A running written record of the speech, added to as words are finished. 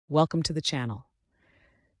welcome to the channel.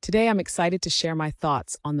 Today I'm excited to share my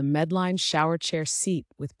thoughts on the Medline shower chair seat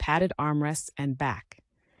with padded armrests and back.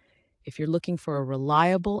 If you're looking for a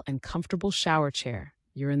reliable and comfortable shower chair,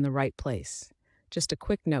 you're in the right place. Just a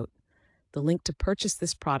quick note, the link to purchase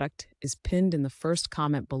this product is pinned in the first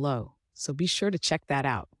comment below, so be sure to check that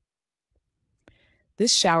out.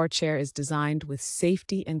 This shower chair is designed with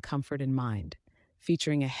safety and comfort in mind,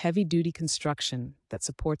 featuring a heavy-duty construction that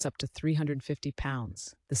supports up to 350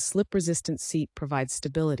 pounds. The slip-resistant seat provides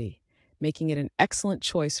stability, making it an excellent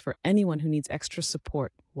choice for anyone who needs extra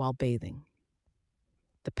support while bathing.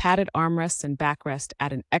 The padded armrests and backrest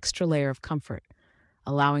add an extra layer of comfort,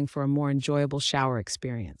 allowing for a more enjoyable shower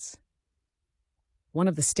experience. One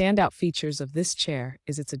of the standout features of this chair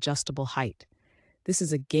is its adjustable height. This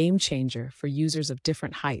is a game changer for users of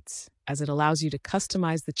different heights, as it allows you to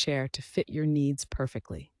customize the chair to fit your needs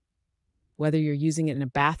perfectly. Whether you're using it in a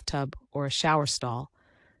bathtub or a shower stall,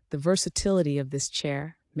 the versatility of this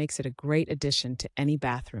chair makes it a great addition to any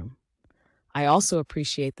bathroom. I also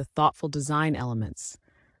appreciate the thoughtful design elements,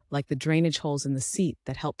 like the drainage holes in the seat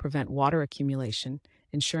that help prevent water accumulation,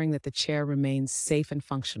 ensuring that the chair remains safe and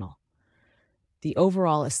functional. The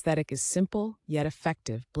overall aesthetic is simple yet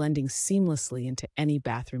effective, blending seamlessly into any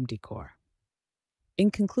bathroom decor. In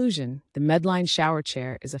conclusion, the Medline shower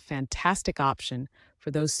chair is a fantastic option for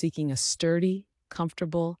those seeking a sturdy,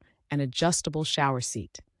 comfortable, and adjustable shower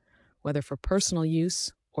seat. Whether for personal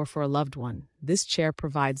use or for a loved one, this chair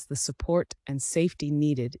provides the support and safety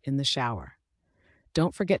needed in the shower.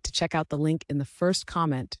 Don't forget to check out the link in the first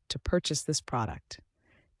comment to purchase this product.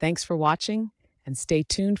 Thanks for watching, and stay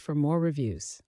tuned for more reviews.